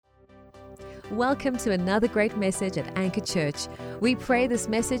Welcome to another great message at Anchor Church. We pray this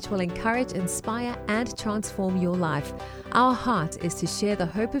message will encourage, inspire, and transform your life. Our heart is to share the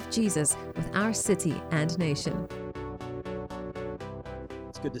hope of Jesus with our city and nation.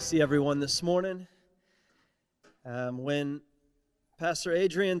 It's good to see everyone this morning. When Pastor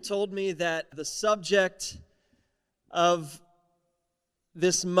Adrian told me that the subject of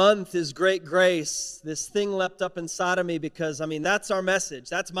this month is great grace, this thing leapt up inside of me because, that's our message.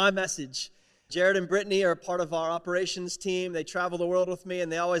 That's my message. Jared and Brittany are part of our operations team. They travel the world with me,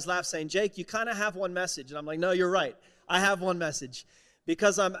 and they always laugh saying, Jake, you kind of have one message. And I'm like, no, you're right. I have one message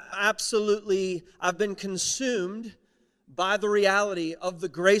because I've been consumed by the reality of the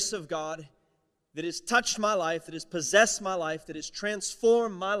grace of God that has touched my life, that has possessed my life, that has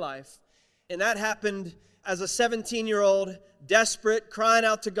transformed my life. And that happened as a 17-year-old, desperate, crying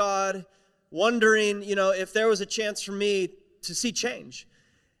out to God, wondering, if there was a chance for me to see change.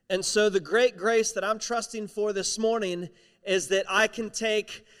 And so the great grace that I'm trusting for this morning is that I can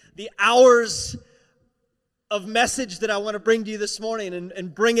take the hours of message that I want to bring to you this morning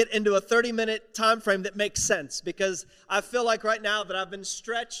and bring it into a 30-minute time frame that makes sense, because I feel like right now that I've been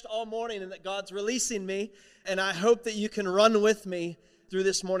stretched all morning and that God's releasing me, and I hope that you can run with me through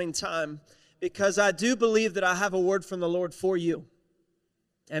this morning time, because I do believe that I have a word from the Lord for you.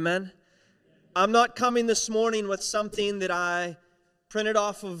 Amen? I'm not coming this morning with something that I printed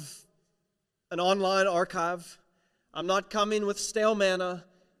off of an online archive. I'm not coming with stale manna.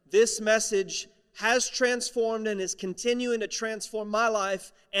 This message has transformed and is continuing to transform my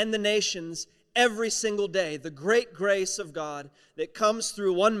life and the nations every single day. The great grace of God that comes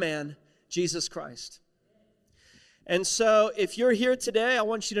through one man, Jesus Christ. And so if you're here today, I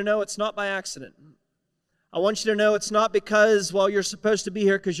want you to know it's not by accident. I want you to know it's not because, you're supposed to be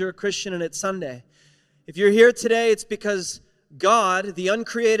here because you're a Christian and it's Sunday. If you're here today, it's because God, the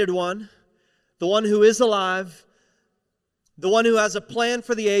uncreated one, the one who is alive, the one who has a plan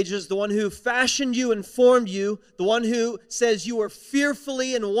for the ages, the one who fashioned you and formed you, the one who says you are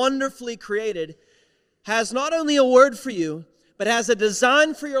fearfully and wonderfully created, has not only a word for you, but has a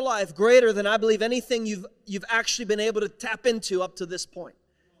design for your life greater than I believe anything you've actually been able to tap into up to this point.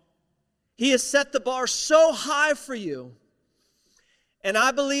 He has set the bar so high for you. And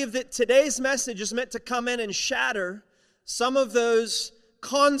I believe that today's message is meant to come in and shatter some of those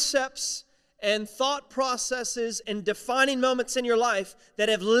concepts and thought processes and defining moments in your life that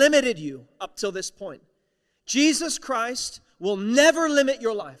have limited you up till this point. Jesus Christ will never limit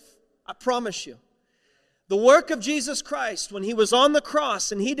your life. I promise you. The work of Jesus Christ, when he was on the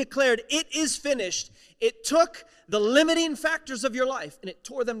cross and he declared, "It is finished," it took the limiting factors of your life and it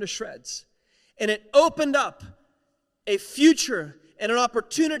tore them to shreds. And it opened up a future and an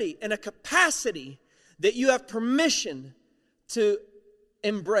opportunity and a capacity that you have permission to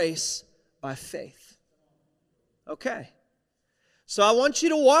embrace by faith. Okay. So I want you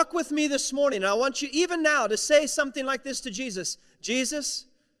to walk with me this morning. I want you even now to say something like this to Jesus. Jesus,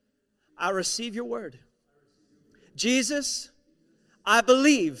 I receive your word. Jesus, I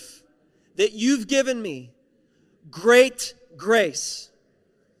believe that you've given me great grace.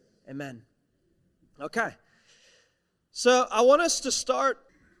 Amen. Okay. So I want us to start.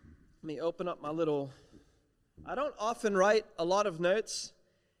 Let me open up my I don't often write a lot of notes,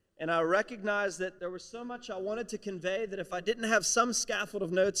 and I recognize that there was so much I wanted to convey that if I didn't have some scaffold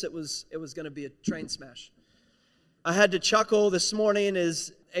of notes, it was going to be a train smash. I had to chuckle this morning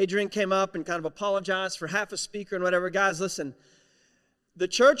as Adrian came up and kind of apologized for half a speaker and whatever. Guys, listen, the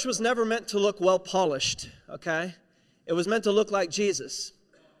church was never meant to look well polished, okay? It was meant to look like Jesus.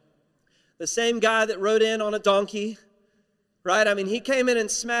 The same guy that rode in on a donkey, right? He came in and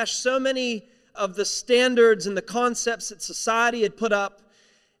smashed so many of the standards and the concepts that society had put up.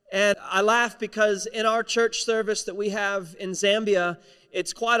 And I laugh because in our church service that we have in Zambia,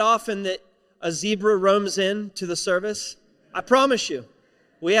 it's quite often that a zebra roams in to the service. I promise you,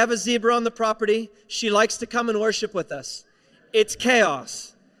 we have a zebra on the property. She likes to come and worship with us. It's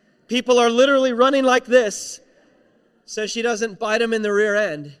chaos. People are literally running like this so she doesn't bite them in the rear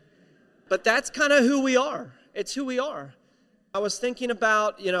end. But that's kind of who we are. It's who we are. I was thinking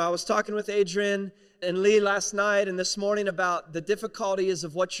about, I was talking with Adrian and Lee last night and this morning about the difficulties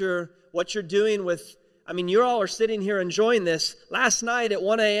of what you're doing with, you all are sitting here enjoying this. Last night at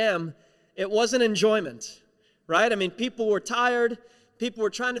 1 a.m., it wasn't enjoyment, right? People were tired. People were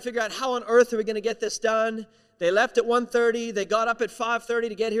trying to figure out how on earth are we going to get this done. They left at 1:30. They got up at 5:30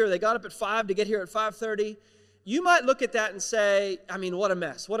 to get here. They got up at 5 to get here at 5:30. You might look at that and say, what a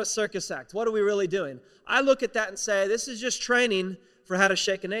mess. What a circus act. What are we really doing? I look at that and say, this is just training for how to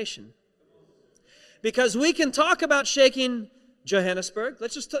shake a nation. Because we can talk about shaking Johannesburg.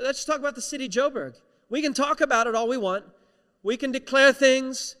 Let's just talk about the city of Joburg. We can talk about it all we want. We can declare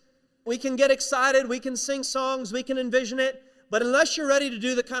things. We can get excited. We can sing songs. We can envision it. But unless you're ready to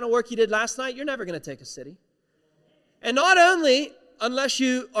do the kind of work you did last night, you're never going to take a city. And not only unless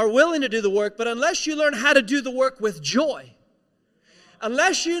you are willing to do the work, but unless you learn how to do the work with joy.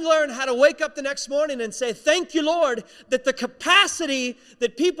 Unless you learn how to wake up the next morning and say, thank you, Lord, that the capacity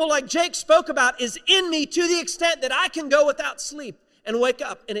that people like Jake spoke about is in me to the extent that I can go without sleep and wake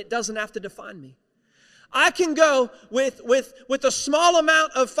up and it doesn't have to define me. I can go with a small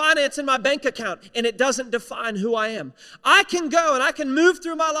amount of finance in my bank account and it doesn't define who I am. I can go and I can move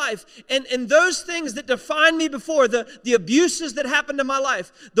through my life and those things that define me before, the abuses that happened in my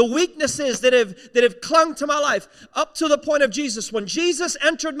life, the weaknesses that have clung to my life up to the point of Jesus. When Jesus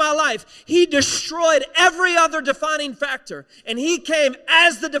entered my life, he destroyed every other defining factor and he came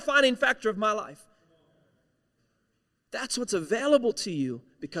as the defining factor of my life. That's what's available to you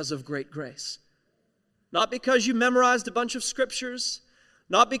because of great grace. Not because you memorized a bunch of scriptures,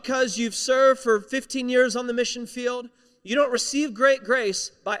 not because you've served for 15 years on the mission field. You don't receive great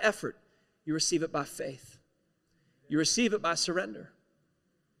grace by effort. You receive it by faith. You receive it by surrender.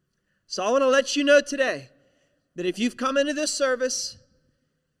 So I want to let you know today that if you've come into this service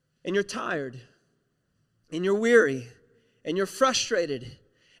and you're tired and you're weary and you're frustrated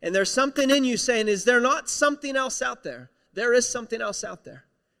and there's something in you saying, is there not something else out there? There is something else out there.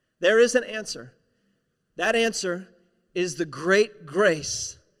 There is an answer. That answer is the great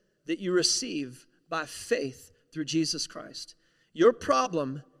grace that you receive by faith through Jesus Christ. Your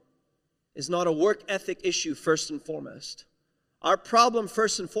problem is not a work ethic issue first and foremost. Our problem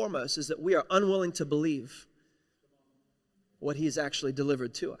first and foremost is that we are unwilling to believe what He's actually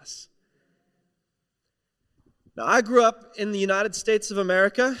delivered to us. Now, I grew up in the United States of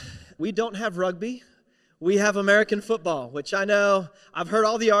America. We don't have rugby. We have American football, which I know, I've heard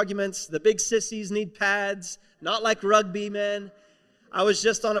all the arguments. The big sissies need pads, not like rugby, man. I was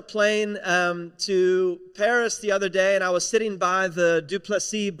just on a plane to Paris the other day, and I was sitting by the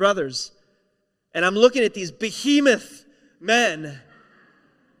Duplessis brothers. And I'm looking at these behemoth men,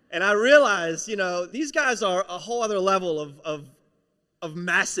 and I realized, these guys are a whole other level of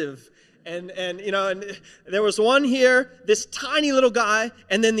massive. And there was one here, this tiny little guy,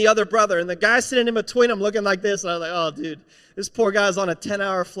 and then the other brother. And the guy sitting in between them looking like this. And I was like, oh, dude, this poor guy's on a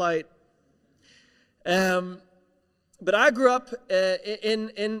 10-hour flight. But I grew up in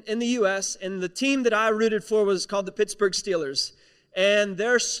the U.S., and the team that I rooted for was called the Pittsburgh Steelers. And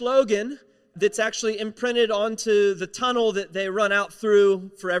their slogan that's actually imprinted onto the tunnel that they run out through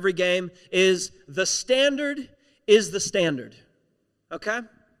for every game is, "The standard is the standard." Okay?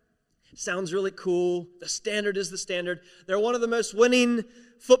 Sounds really cool. The standard is the standard. They're one of the most winning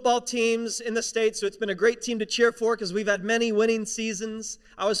football teams in the States, so it's been a great team to cheer for because we've had many winning seasons.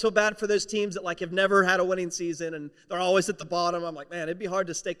 I was so bad for those teams that have never had a winning season, and they're always at the bottom. I'm like, man, it'd be hard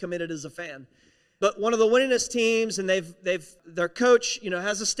to stay committed as a fan. But one of the winningest teams, and their coach,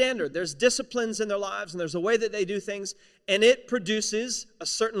 has a standard. There's disciplines in their lives, and there's a way that they do things, and it produces a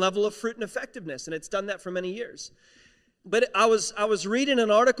certain level of fruit and effectiveness, and it's done that for many years. But I was reading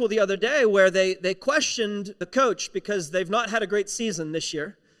an article the other day where they questioned the coach because they've not had a great season this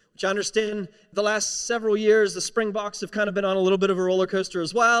year, which I understand the last several years, the Springboks have kind of been on a little bit of a roller coaster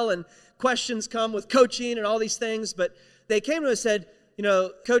as well, and questions come with coaching and all these things. But they came to us and said,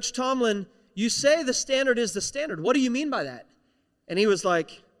 Coach Tomlin, you say the standard is the standard. What do you mean by that? And he was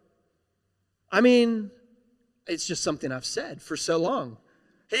like, it's just something I've said for so long.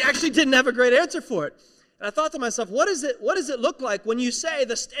 He actually didn't have a great answer for it. And I thought to myself, what does it look like when you say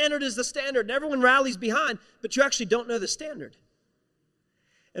the standard is the standard and everyone rallies behind, but you actually don't know the standard?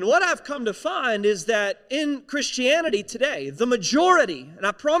 And what I've come to find is that in Christianity today, the majority, and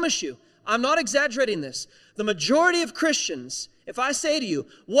I promise you, I'm not exaggerating this, the majority of Christians, if I say to you,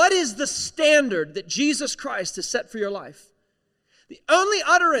 what is the standard that Jesus Christ has set for your life? The only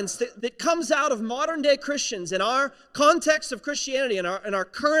utterance that comes out of modern day Christians in our context of Christianity and our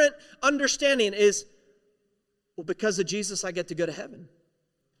current understanding is, well, because of Jesus, I get to go to heaven.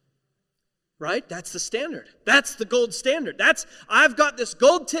 Right? That's the standard. That's the gold standard. I've got this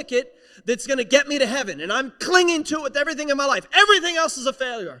gold ticket that's going to get me to heaven, and I'm clinging to it with everything in my life. Everything else is a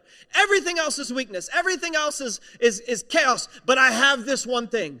failure. Everything else is weakness. Everything else is chaos. But I have this one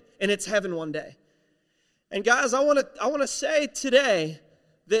thing, and it's heaven one day. And guys, I want to say today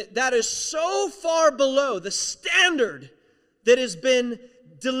that is so far below the standard that has been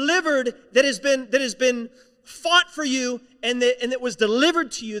delivered, that has been fought for you, and that was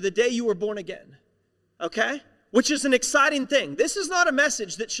delivered to you the day you were born again. Okay? Which is an exciting thing. This is not a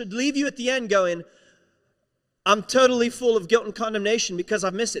message that should leave you at the end going, I'm totally full of guilt and condemnation because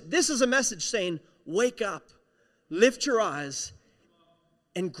I've missed it. This is a message saying, wake up, lift your eyes,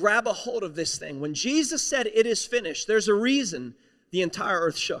 and grab a hold of this thing. When Jesus said it is finished, there's a reason the entire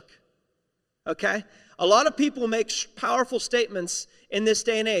earth shook. Okay? A lot of people make powerful statements in this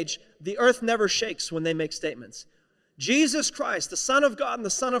day and age. The earth never shakes when they make statements. Jesus Christ, the Son of God and the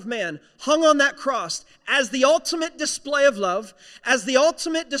Son of Man, hung on that cross as the ultimate display of love, as the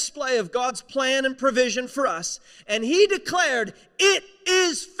ultimate display of God's plan and provision for us. And he declared, it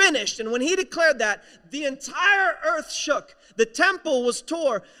is finished. And when he declared that, the entire earth shook. The temple was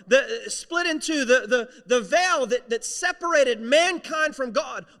split into the veil that separated mankind from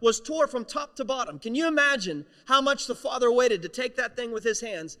God was tore from top to bottom. Can you imagine how much the Father waited to take that thing with his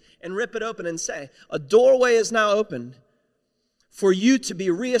hands and rip it open and say, a doorway is now opened for you to be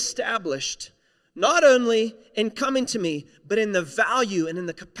reestablished, not only in coming to me, but in the value and in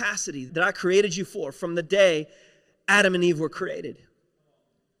the capacity that I created you for from the day Adam and Eve were created.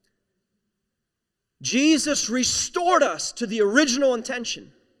 Jesus restored us to the original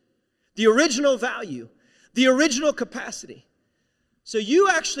intention, the original value, the original capacity. So you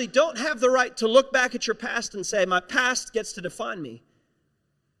actually don't have the right to look back at your past and say, my past gets to define me.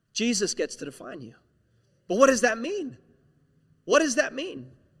 Jesus gets to define you. But what does that mean? What does that mean?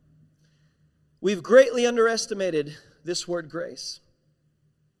 We've greatly underestimated this word grace.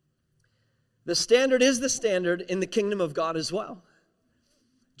 The standard is the standard in the kingdom of God as well.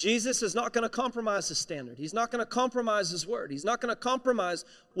 Jesus is not going to compromise his standard. He's not going to compromise his word. He's not going to compromise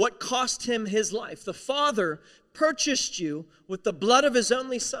what cost him his life. The Father purchased you with the blood of his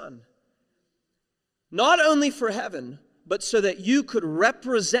only Son. Not only for heaven, but so that you could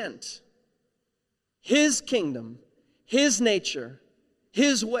represent his kingdom, his nature,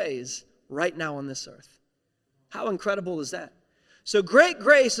 his ways right now on this earth. How incredible is that? So great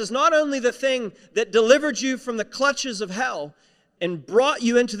grace is not only the thing that delivered you from the clutches of hell and brought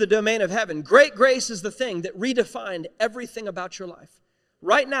you into the domain of heaven. Great grace is the thing that redefined everything about your life.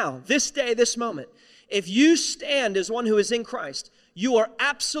 Right now, this day, this moment, if you stand as one who is in Christ, you are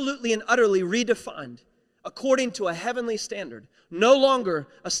absolutely and utterly redefined according to a heavenly standard, no longer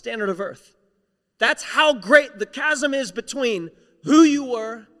a standard of earth. That's how great the chasm is between who you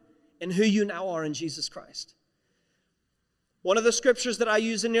were and who you now are in Jesus Christ. One of the scriptures that I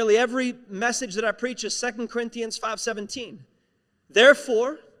use in nearly every message that I preach is 2 Corinthians 5:17.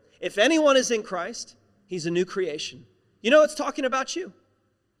 Therefore, if anyone is in Christ, he's a new creation. You know, it's talking about you.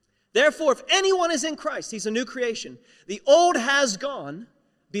 Therefore, if anyone is in Christ, he's a new creation. The old has gone.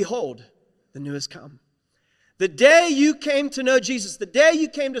 Behold, the new has come. The day you came to know Jesus, the day you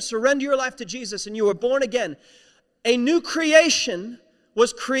came to surrender your life to Jesus and you were born again, a new creation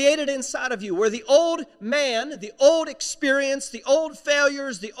was created inside of you, where the old man, the old experience, the old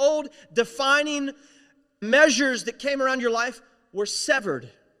failures, the old defining measures that came around your life were severed.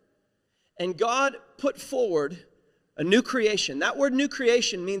 And God put forward a new creation. That word new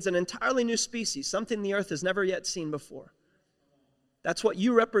creation means an entirely new species, something the earth has never yet seen before. That's what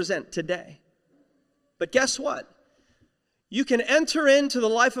you represent today. But guess what? You can enter into the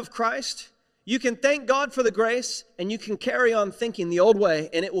life of Christ, you can thank God for the grace, and you can carry on thinking the old way,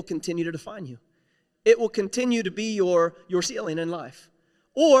 and it will continue to define you. It will continue to be your ceiling in life.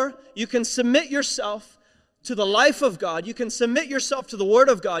 Or you can submit yourself to the life of God. You can submit yourself to the Word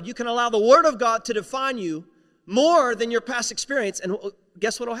of God. You can allow the Word of God to define you more than your past experience. And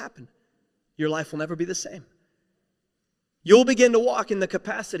guess what will happen? Your life will never be the same. You'll begin to walk in the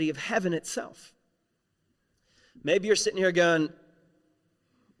capacity of heaven itself. Maybe you're sitting here going,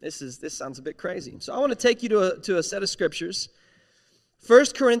 this sounds a bit crazy. So I want to take you to a set of scriptures. 1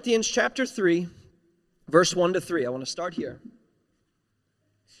 Corinthians chapter 3, verse 1 to 3. I want to start here.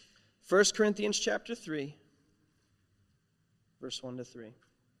 1 Corinthians chapter 3. Verse 1 to 3.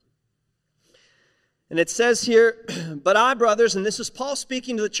 And it says here, but I, brothers, and this is Paul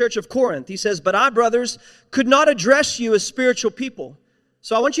speaking to the church of Corinth. He says, but I, brothers, could not address you as spiritual people.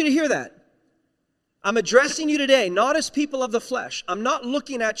 So I want you to hear that. I'm addressing you today, not as people of the flesh. I'm not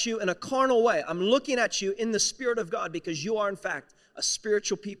looking at you in a carnal way. I'm looking at you in the Spirit of God, because you are, in fact, a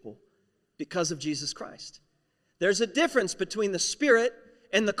spiritual people because of Jesus Christ. There's a difference between the spirit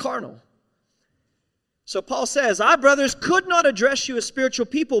and the carnal. So Paul says, I, brothers, could not address you as spiritual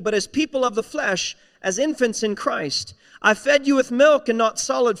people, but as people of the flesh, as infants in Christ. I fed you with milk and not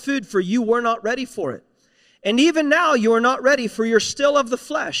solid food, for you were not ready for it. And even now you are not ready, for you're still of the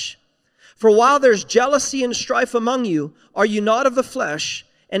flesh. For while there's jealousy and strife among you, are you not of the flesh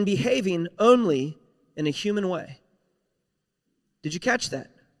and behaving only in a human way? Did you catch that?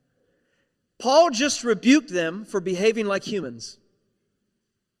 Paul just rebuked them for behaving like humans.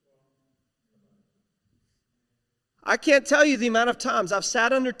 I can't tell you the amount of times I've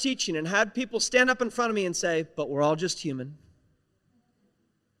sat under teaching and had people stand up in front of me and say, but we're all just human.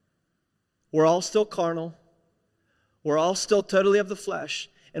 We're all still carnal. We're all still totally of the flesh.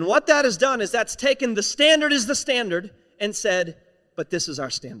 And what that has done is that's taken the standard is the standard and said, but this is our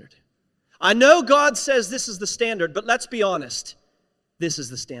standard. I know God says this is the standard, but let's be honest. This is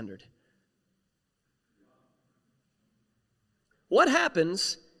the standard. What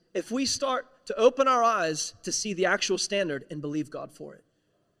happens if we start to open our eyes to see the actual standard and believe God for it?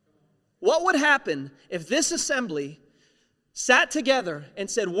 What would happen if this assembly sat together and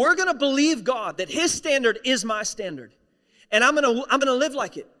said, we're going to believe God that His standard is my standard, and I'm going to live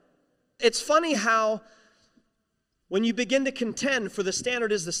like it? It's funny how when you begin to contend for the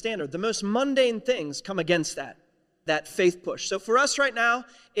standard is the standard, the most mundane things come against that faith push. So for us right now,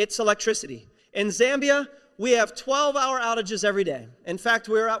 it's electricity. In Zambia, we have 12-hour outages every day. In fact,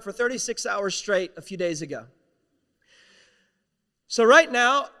 we were out for 36 hours straight a few days ago. So right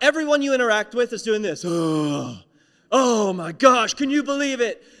now, everyone you interact with is doing this. Oh my gosh, can you believe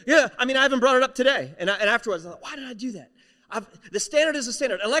it? Yeah, I mean, I haven't brought it up today. And afterwards, I thought, why did I do that? The standard is the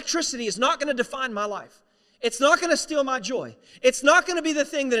standard. Electricity is not going to define my life. It's not going to steal my joy. It's not going to be the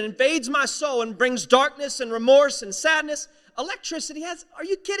thing that invades my soul and brings darkness and remorse and sadness. Electricity has, are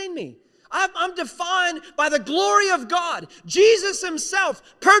you kidding me? I'm defined by the glory of God. Jesus Himself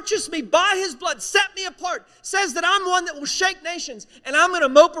purchased me by His blood, set me apart, says that I'm one that will shake nations, and I'm going to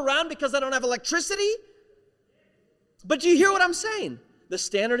mope around because I don't have electricity? But do you hear what I'm saying? The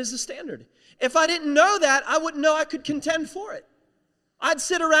standard is the standard. If I didn't know that, I wouldn't know I could contend for it. I'd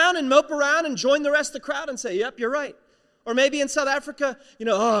sit around and mope around and join the rest of the crowd and say, yep, you're right. Or maybe in South Africa,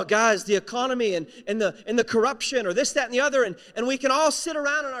 oh, guys, the economy and the corruption or this, that, and the other. And we can all sit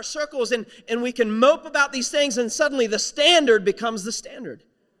around in our circles and we can mope about these things, and suddenly the standard becomes the standard.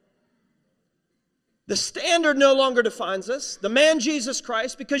 The standard no longer defines us. The man Jesus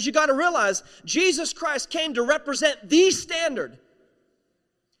Christ, because you got to realize Jesus Christ came to represent the standard.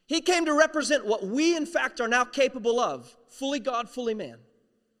 He came to represent what we, in fact, are now capable of. Fully God, fully man.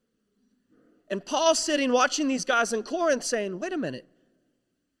 And Paul's sitting watching these guys in Corinth saying, wait a minute,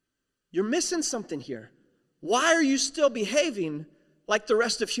 you're missing something here. Why are you still behaving like the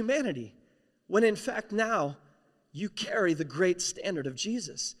rest of humanity when in fact now you carry the great standard of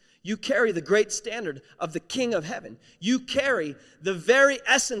Jesus? You carry the great standard of the King of heaven. You carry the very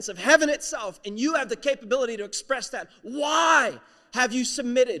essence of heaven itself, and you have the capability to express that. Why have you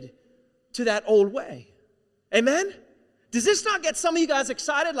submitted to that old way? Amen? Does this not get some of you guys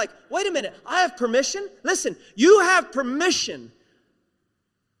excited? Like, wait a minute, I have permission? Listen, you have permission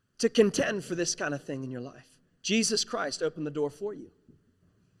to contend for this kind of thing in your life. Jesus Christ opened the door for you.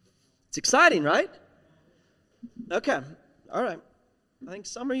 It's exciting, right? Okay, all right. I think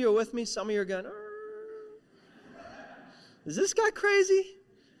some of you are with me, some of you are going, is this guy crazy?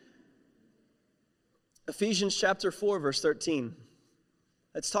 Ephesians chapter 4, verse 13.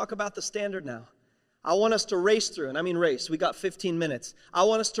 Let's talk about the standard now. I want us to race through, and I mean race. We got 15 minutes. I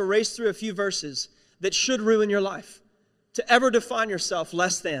want us to race through a few verses that should ruin your life, to ever define yourself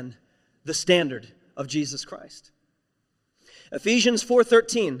less than the standard of Jesus Christ. Ephesians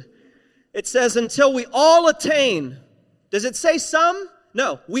 4:13. It says, until we all attain. Does it say some?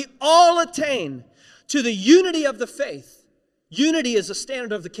 No. We all attain to the unity of the faith. Unity is a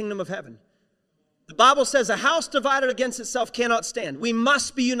standard of the kingdom of heaven. The Bible says a house divided against itself cannot stand. We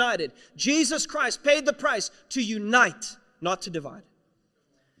must be united. Jesus Christ paid the price to unite, not to divide.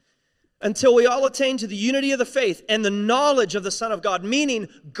 Until we all attain to the unity of the faith and the knowledge of the Son of God, meaning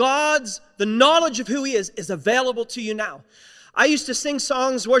the knowledge of who He is available to you now. I used to sing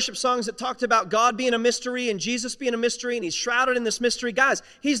songs, worship songs that talked about God being a mystery and Jesus being a mystery, and He's shrouded in this mystery. Guys,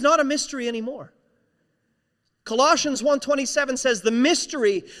 He's not a mystery anymore. Colossians 1:27 says, the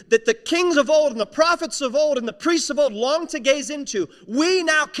mystery that the kings of old and the prophets of old and the priests of old longed to gaze into, we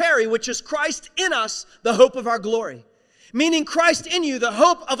now carry, which is Christ in us, the hope of our glory. Meaning Christ in you, the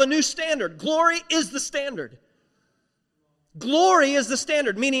hope of a new standard. Glory is the standard. Glory is the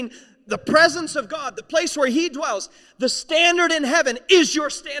standard, meaning the presence of God, the place where He dwells. The standard in heaven is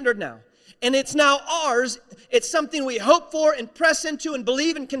your standard now. And it's now ours. It's something we hope for and press into and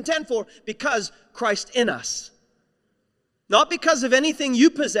believe and contend for because Christ in us. Not because of anything you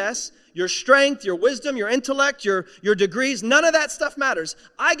possess, your strength, your wisdom, your intellect, your degrees. None of that stuff matters.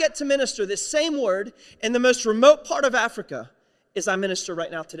 I get to minister this same word in the most remote part of Africa as I minister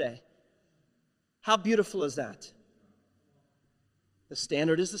right now today. How beautiful is that? The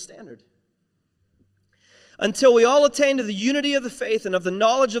standard is the standard. Until we all attain to the unity of the faith and of the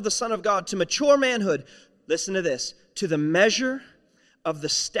knowledge of the Son of God, to mature manhood, listen to this, to the measure of the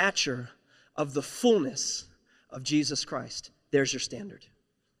stature of the fullness of Jesus Christ. There's your standard.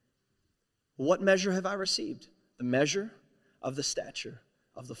 What measure have I received? The measure of the stature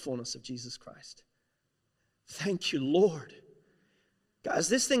of the fullness of Jesus Christ. Thank you, Lord. Guys,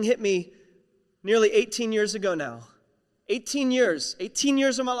 this thing hit me nearly 18 years ago now. 18 years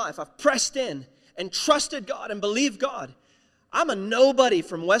of my life, I've pressed in and trusted God and believed God. I'm a nobody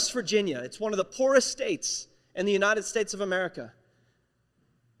from West Virginia. It's one of the poorest states in the United States of America.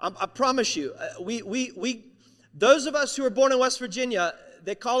 I promise you, those of us who were born in West Virginia,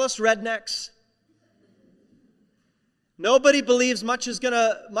 they call us rednecks. Nobody believes much is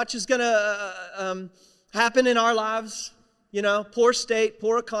gonna happen in our lives. You know, poor state,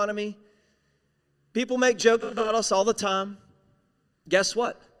 poor economy. People make jokes about us all the time. Guess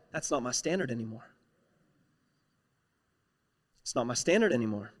what? That's not my standard anymore. It's not my standard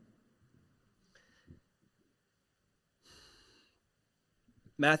anymore.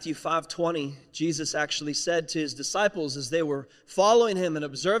 Matthew 5:20, Jesus actually said to his disciples as they were following him and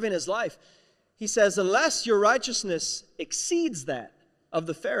observing his life, he says, unless your righteousness exceeds that of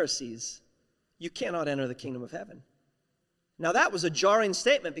the Pharisees, you cannot enter the kingdom of heaven. Now that was a jarring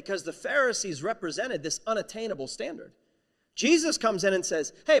statement because the Pharisees represented this unattainable standard. Jesus comes in and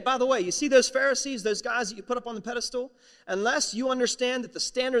says, hey, by the way, you see those Pharisees, those guys that you put up on the pedestal? Unless you understand that the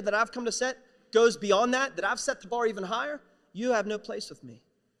standard that I've come to set goes beyond that I've set the bar even higher, you have no place with me.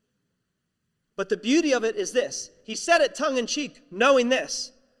 But the beauty of it is this. He said it tongue-in-cheek, knowing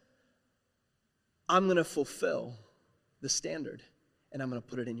this. I'm going to fulfill the standard, and I'm going to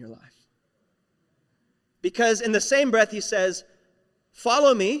put it in your life. Because in the same breath he says,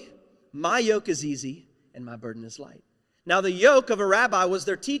 follow me, my yoke is easy, and my burden is light. Now the yoke of a rabbi was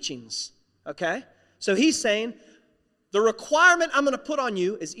their teachings, okay? So he's saying, the requirement I'm going to put on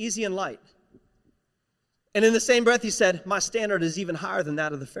you is easy and light. And in the same breath he said, my standard is even higher than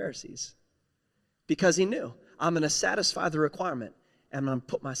that of the Pharisees. Because he knew, I'm going to satisfy the requirement, and I'm going to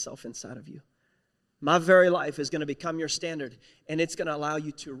put myself inside of you. My very life is going to become your standard, and it's going to allow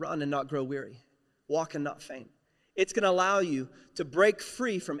you to run and not grow weary, walk and not faint. It's going to allow you to break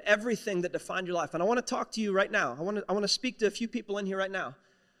free from everything that defined your life. And I want to talk to you right now. I want to speak to a few people in here right now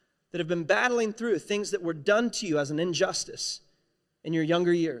that have been battling through things that were done to you as an injustice in your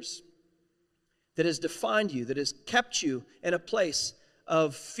younger years, that has defined you, that has kept you in a place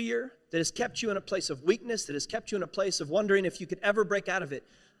of fear, that has kept you in a place of weakness, that has kept you in a place of wondering if you could ever break out of it.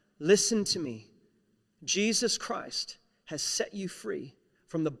 Listen to me. Jesus Christ has set you free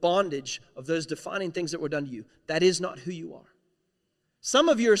from the bondage of those defining things that were done to you. That is not who you are. Some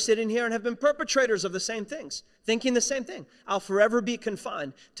of you are sitting here and have been perpetrators of the same things, thinking the same thing. I'll forever be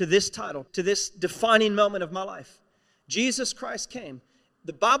confined to this title, to this defining moment of my life. Jesus Christ came.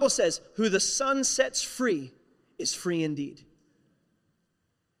 The Bible says, who the Son sets free is free indeed.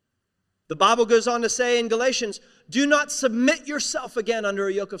 The Bible goes on to say in Galatians, do not submit yourself again under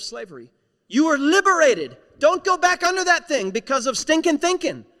a yoke of slavery. You are liberated. Don't go back under that thing because of stinking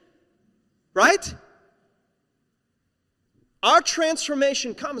thinking. Right? Our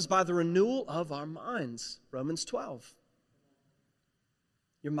transformation comes by the renewal of our minds. Romans 12.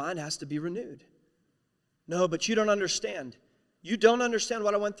 Your mind has to be renewed. No, but you don't understand. You don't understand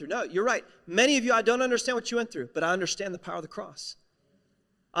what I went through. No, you're right. Many of you, I don't understand what you went through, but I understand the power of the cross.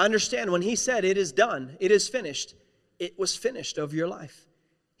 I understand when he said, it is done, it is finished, it was finished over your life.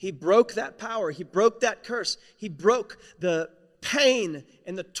 He broke that power. He broke that curse. He broke the pain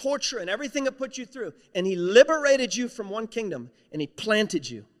and the torture and everything it put you through. And he liberated you from one kingdom, and he planted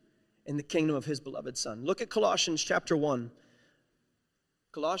you in the kingdom of his beloved Son. Look at Colossians chapter 1.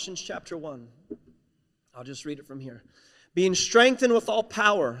 Colossians chapter 1. I'll just read it from here. Being strengthened with all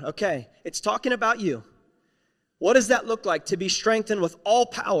power. Okay, it's talking about you. What does that look like, to be strengthened with all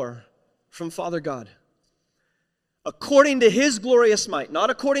power from Father God? According to his glorious might,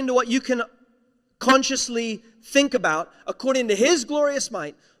 not according to what you can consciously think about, according to his glorious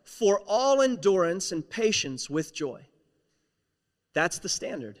might, for all endurance and patience with joy. That's the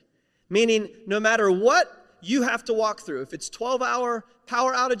standard. Meaning, no matter what you have to walk through, if it's 12-hour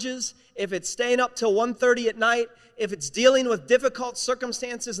power outages, if it's staying up till 1:30 at night, if it's dealing with difficult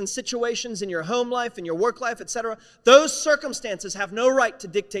circumstances and situations in your home life, in your work life, etc., those circumstances have no right to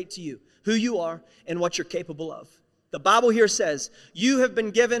dictate to you who you are and what you're capable of. The Bible here says, you have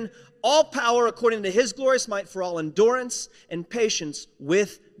been given all power according to his glorious might for all endurance and patience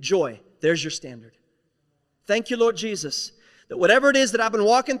with joy. There's your standard. Thank you, Lord Jesus, that whatever it is that I've been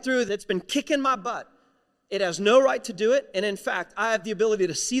walking through that's been kicking my butt, it has no right to do it. And in fact, I have the ability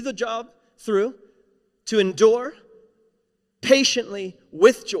to see the job through, to endure patiently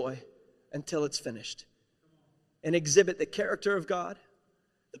with joy until it's finished, and exhibit the character of God,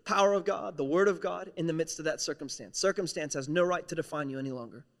 The power of God, the Word of God in the midst of that circumstance. Circumstance has no right to define you any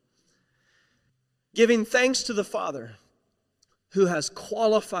longer. Giving thanks to the Father who has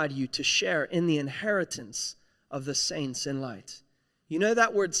qualified you to share in the inheritance of the saints in light. You know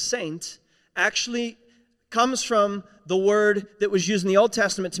that word saint actually comes from the word that was used in the Old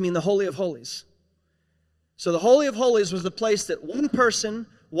Testament to mean the Holy of Holies. So the Holy of Holies was the place that one person,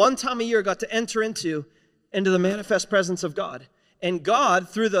 one time a year, got to enter into the manifest presence of God. And God,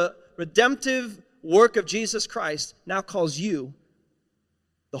 through the redemptive work of Jesus Christ, now calls you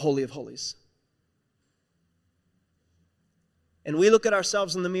the Holy of Holies. And we look at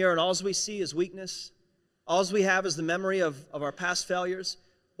ourselves in the mirror and all we see is weakness. All we have is the memory of our past failures,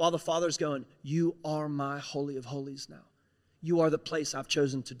 while the Father's going, you are my Holy of Holies now. You are the place I've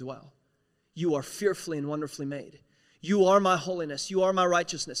chosen to dwell. You are fearfully and wonderfully made. You are my holiness. You are my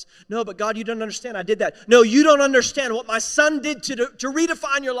righteousness. No, but God, you don't understand. I did that. No, you don't understand what my Son did to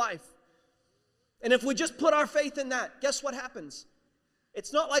redefine your life. And if we just put our faith in that, guess what happens?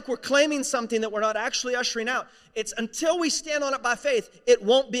 It's not like we're claiming something that we're not actually ushering out. It's until we stand on it by faith, it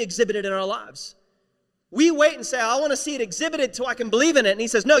won't be exhibited in our lives. We wait and say, I want to see it exhibited so I can believe in it. And he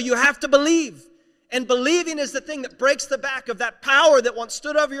says, no, you have to believe. And believing is the thing that breaks the back of that power that once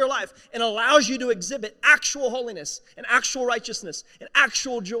stood over your life and allows you to exhibit actual holiness and actual righteousness and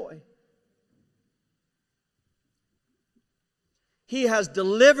actual joy. He has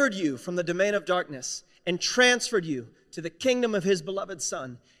delivered you from the domain of darkness and transferred you to the kingdom of his beloved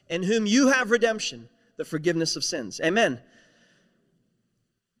Son, in whom you have redemption, the forgiveness of sins. Amen.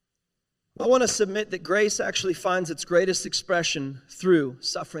 I want to submit that grace actually finds its greatest expression through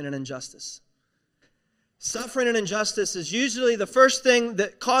suffering and injustice. Suffering and injustice is usually the first thing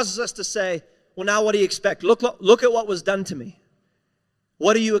that causes us to say, well, now what do you expect? Look at what was done to me.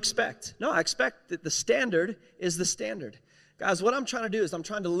 What do you expect? No, I expect that the standard is the standard. Guys, what I'm trying to do is I'm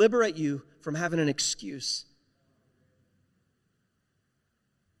trying to liberate you from having an excuse.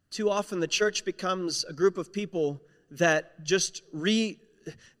 Too often the church becomes a group of people that just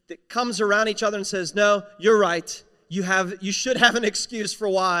that comes around each other and says, no, you're right. You should have an excuse for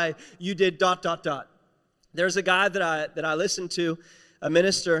why you did ... There's a guy that I listened to, a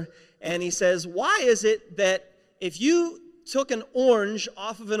minister, and he says, why is it that if you took an orange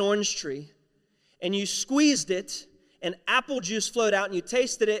off of an orange tree and you squeezed it and apple juice flowed out and you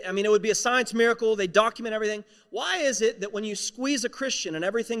tasted it, I mean, it would be a science miracle. They document everything. Why is it that when you squeeze a Christian and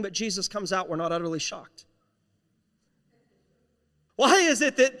everything but Jesus comes out, we're not utterly shocked? Why is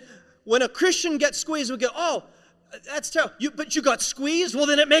it that when a Christian gets squeezed, we go, oh, that's terrible. But you got squeezed? Well,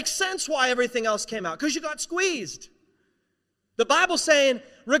 then it makes sense why everything else came out, because you got squeezed. The Bible's saying,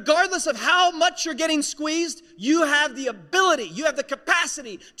 regardless of how much you're getting squeezed, you have the ability, you have the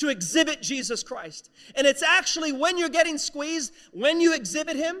capacity to exhibit Jesus Christ. And it's actually when you're getting squeezed, when you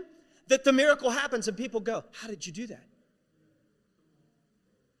exhibit him, that the miracle happens and people go, how did you do that?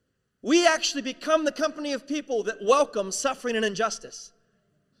 We actually become the company of people that welcome suffering and injustice.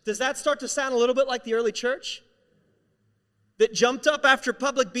 Does that start to sound a little bit like the early church? That jumped up after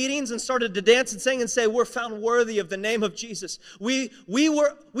public beatings and started to dance and sing and say, we're found worthy of the name of Jesus. We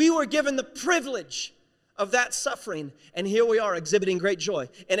were given the privilege of that suffering, and here we are exhibiting great joy.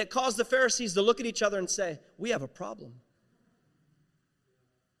 And it caused the Pharisees to look at each other and say, we have a problem.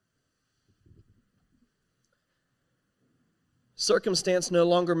 Circumstance no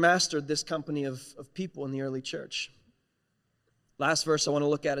longer mastered this company of people in the early church. Last verse I want to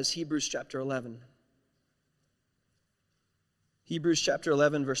look at is Hebrews chapter 11. Hebrews chapter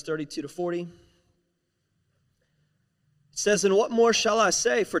 11, verse 32 to 40. It says, and what more shall I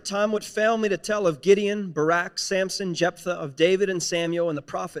say? For time would fail me to tell of Gideon, Barak, Samson, Jephthah, of David and Samuel and the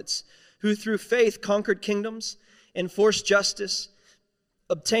prophets, who through faith conquered kingdoms, enforced justice,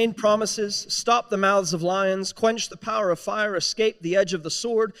 obtained promises, stopped the mouths of lions, quenched the power of fire, escaped the edge of the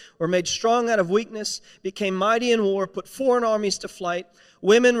sword, were made strong out of weakness, became mighty in war, put foreign armies to flight.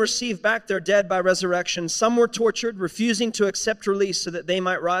 Women received back their dead by resurrection. Some were tortured, refusing to accept release so that they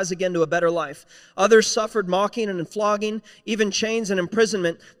might rise again to a better life. Others suffered mocking and flogging, even chains and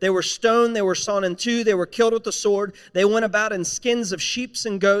imprisonment. They were stoned, they were sawn in two, they were killed with the sword. They went about in skins of sheep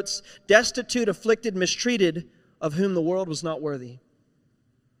and goats, destitute, afflicted, mistreated, of whom the world was not worthy,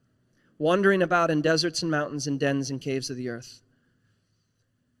 wandering about in deserts and mountains and dens and caves of the earth.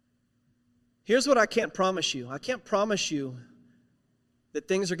 Here's what I can't promise you. I can't promise you that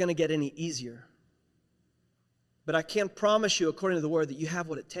things are going to get any easier. But I can promise you, according to the word, that you have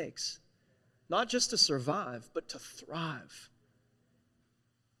what it takes. Not just to survive, but to thrive.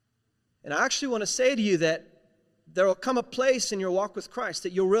 And I actually want to say to you that there will come a place in your walk with Christ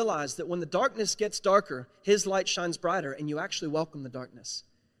that you'll realize that when the darkness gets darker, his light shines brighter, and you actually welcome the darkness.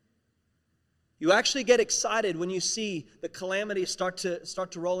 You actually get excited when you see the calamity start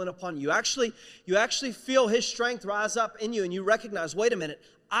to roll in upon you. You actually feel His strength rise up in you, and you recognize, wait a minute,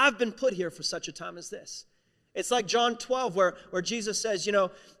 I've been put here for such a time as this. It's like John 12 where Jesus says,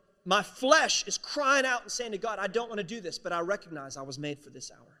 my flesh is crying out and saying to God, I don't want to do this, but I recognize I was made for this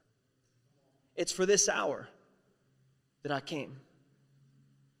hour. It's for this hour that I came.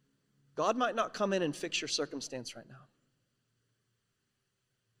 God might not come in and fix your circumstance right now.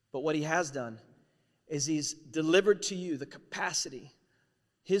 But what He has done is He's delivered to you the capacity,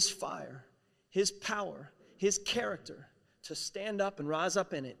 His fire, His power, His character to stand up and rise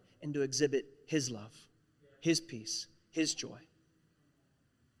up in it and to exhibit His love, His peace, His joy.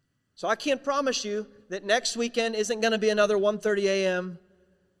 So I can't promise you that next weekend isn't going to be another 1:30 a.m.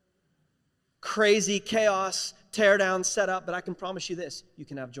 crazy chaos, tear down, set up, but I can promise you this, you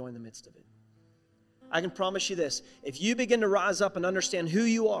can have joy in the midst of it. I can promise you this, if you begin to rise up and understand who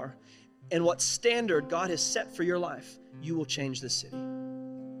you are and what standard God has set for your life, you will change this city.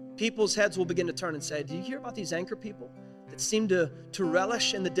 People's heads will begin to turn and say, do you hear about these anchor people that seem to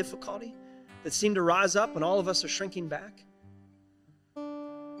relish in the difficulty, that seem to rise up when all of us are shrinking back?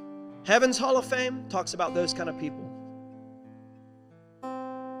 Heaven's Hall of Fame talks about those kind of people.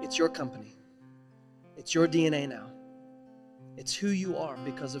 It's your company. It's your DNA now. It's who you are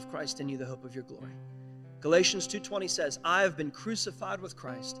because of Christ in you, the hope of your glory. Galatians 2:20 says, I have been crucified with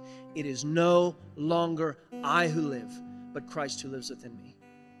Christ. It is no longer I who live, but Christ who lives within me.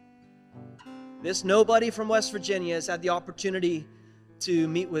 This nobody from West Virginia has had the opportunity to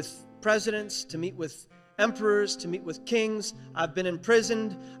meet with presidents, to meet with emperors, to meet with kings. I've been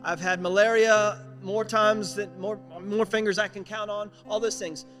imprisoned. I've had malaria more times than more fingers I can count on. All those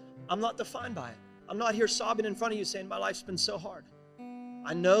things. I'm not defined by it. I'm not here sobbing in front of you saying my life's been so hard.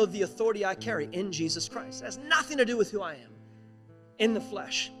 I know the authority I carry in Jesus Christ. It has nothing to do with who I am in the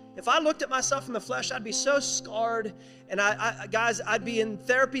flesh. If I looked at myself in the flesh, I'd be so scarred. And I'd be in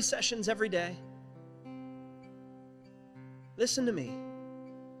therapy sessions every day. Listen to me.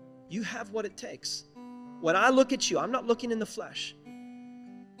 You have what it takes. When I look at you, I'm not looking in the flesh.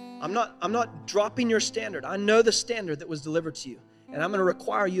 I'm not dropping your standard. I know the standard that was delivered to you. And I'm going to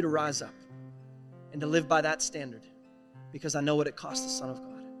require you to rise up and to live by that standard because I know what it cost the Son of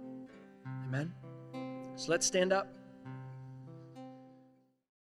God. Amen? So let's stand up.